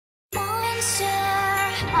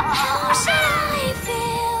How should I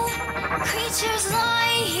feel? Creatures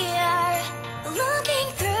lie here, looking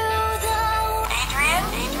through the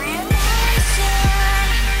Adrian?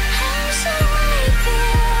 How should I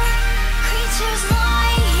feel? Creatures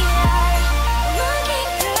lie here, looking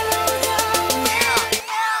through the window.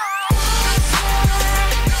 How should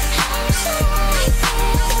I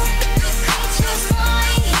feel? Creatures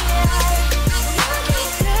lie here, looking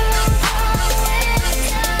through the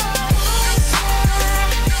window. How should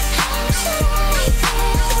I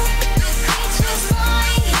feel? Creatures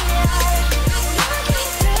lie here, looking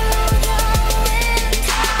through the window.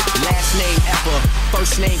 Last name ever,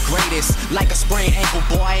 first name greatest. Like a sprained ankle,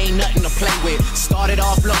 boy, ain't nothing to play with. Started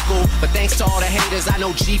off local, but thanks to all the haters, I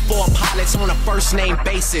know G4 pilots on a first name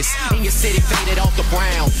basis. In your city, faded off the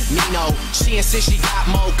brown. Nino, she insists she got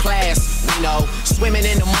more class. We know, swimming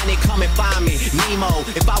in the money, come and find me. Nemo,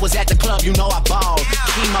 if I was at the club, you know I balled.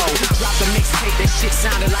 Chemo, dropped a mixtape, that shit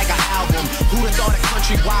sounded like an album. Who'da thought a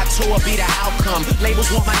countrywide tour be the outcome? Labels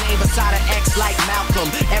want my name beside an X like Malcolm.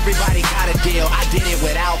 Everybody got a deal, I did it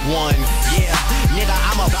without one. Yeah, nigga,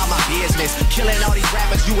 I'm about my business. Killing all these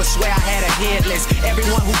rappers, you would swear I had a hit list.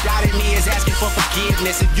 Everyone who doubted me is asking for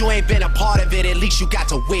forgiveness. If you ain't been a part of it, at least you got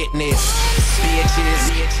to witness.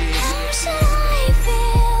 Bitches. How should I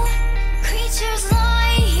feel? Creatures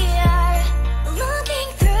lie here, looking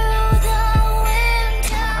through the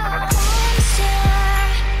window.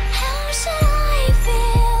 How should I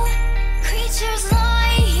feel? Creatures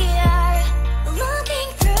lie here, looking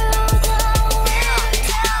through the window. How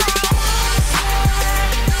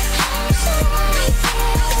should I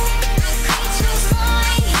feel? Creatures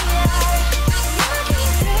lie here, looking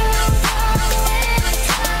through the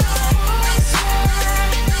window. How should I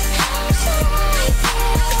feel?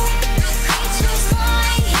 Creatures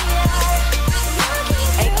lie here,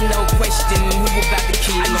 looking Ain't no question who about to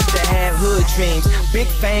kill. I used to have hood dreams, big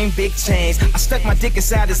fame, big chains. I stuck my dick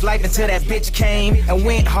inside his life until that bitch came and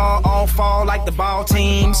went hard all fall like the ball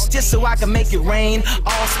teams, just so I could make it rain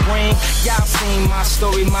all spring. Y'all seen my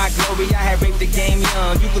story, my glory. I had raped the game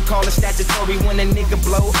young. You could call it statutory when a nigga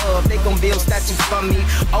blow up. They gon' build statues for me.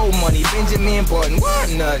 Old money, Benjamin Button, what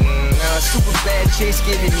nothing. Super bad chicks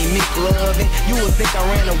giving me Mick loving. You would think I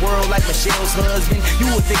ran the world like Michelle's husband. You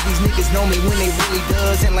would think these niggas know me when they really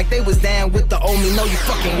doesn't. Like they was down with the old me. No, you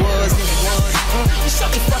fucking wasn't. You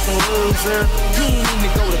suck a fucking loser. He ain't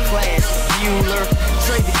even go to class. Bueller.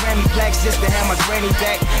 Trade the Grammy plaques just to have my granny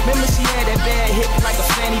back. Remember she had that bad hip like a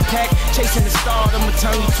fanny pack. Chasing the star, I'ma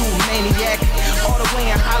turn you to a maniac. All the way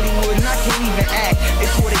in Hollywood and I can't even act. They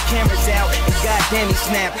pull the cameras out and goddamn he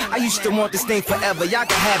snap. I used to want this thing forever, y'all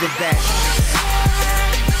can have it back. How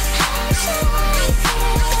should I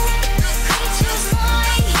feel? Creatures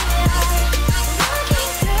lie here,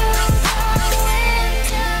 looking through the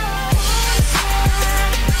window.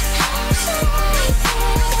 How should I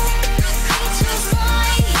feel? Creatures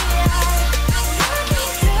lie here,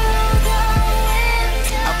 looking through the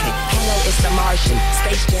window. Okay, hello, it's the Martian,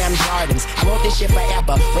 Space Jam Gardens. I want this shit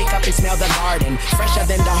forever, wake up and smell the garden. Fresher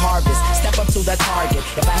than the harvest, step up to the target.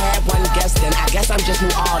 If I had one guess, then I guess I'm just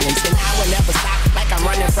New Orleans. Then I would never stop, like I'm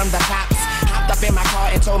running from the cops. Hopped up in my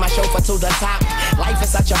car and told my chauffeur to the top. Life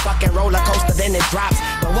is such a fucking roller coaster, then it drops.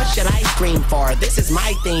 But what should I scream for? This is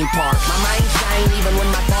my theme park. My mind shine even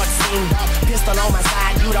when my thoughts seem dark. Pistol on my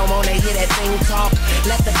side, you don't wanna hear that thing talk.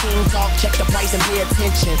 Let the king talk, check the price and pay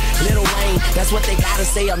attention. Lil Wayne, that's what they gotta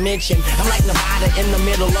say or mention. I'm like Nevada in the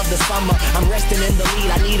middle of the summer. I'm resting in the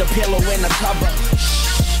lead, I need a pillow and a cover.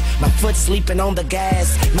 Shh, my foot sleeping on the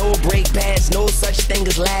gas. No brake pads, no such thing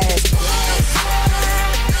as last. How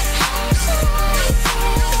should I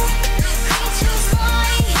feel? Creatures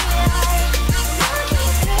lie here,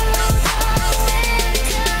 looking through the window. How should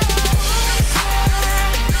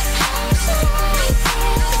I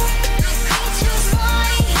feel? Creatures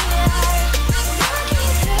lie here,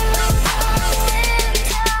 looking through the window.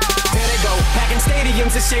 There they go, packing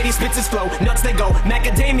stadiums and shady spits his flow. Nuts they go,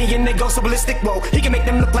 macadamian they go so ballistic. Whoa, he can make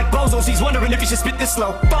them look like bozos. He's wondering if he should spit this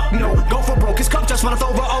slow. Fuck no, go for broke. His cup just runneth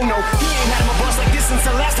over. Oh no, he ain't had him a bust like this since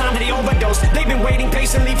the last time that he overdosed. They've been waiting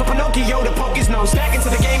patiently for Pinocchio to poke his nose back into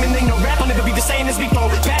the game, and they know rap will never be the same as before.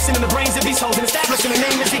 Passing in the brains of these hoes and establishing a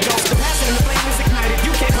name as he goes. The passion and the flame is ignited.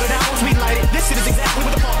 You can't put it out once we light it. This shit is exactly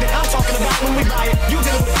what the fuck that I'm talking about when we riot. You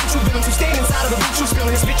dealing with the true villains who stand inside of the root you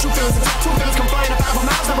spilling. Spit true feelings and two villains come flying up out of our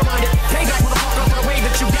mouths. Never mind it. Payback, motherfucker, for the way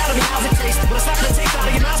that you gotta be. How's it taste? When I slap the taste out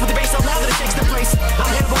of your mouth with the bass so loud that it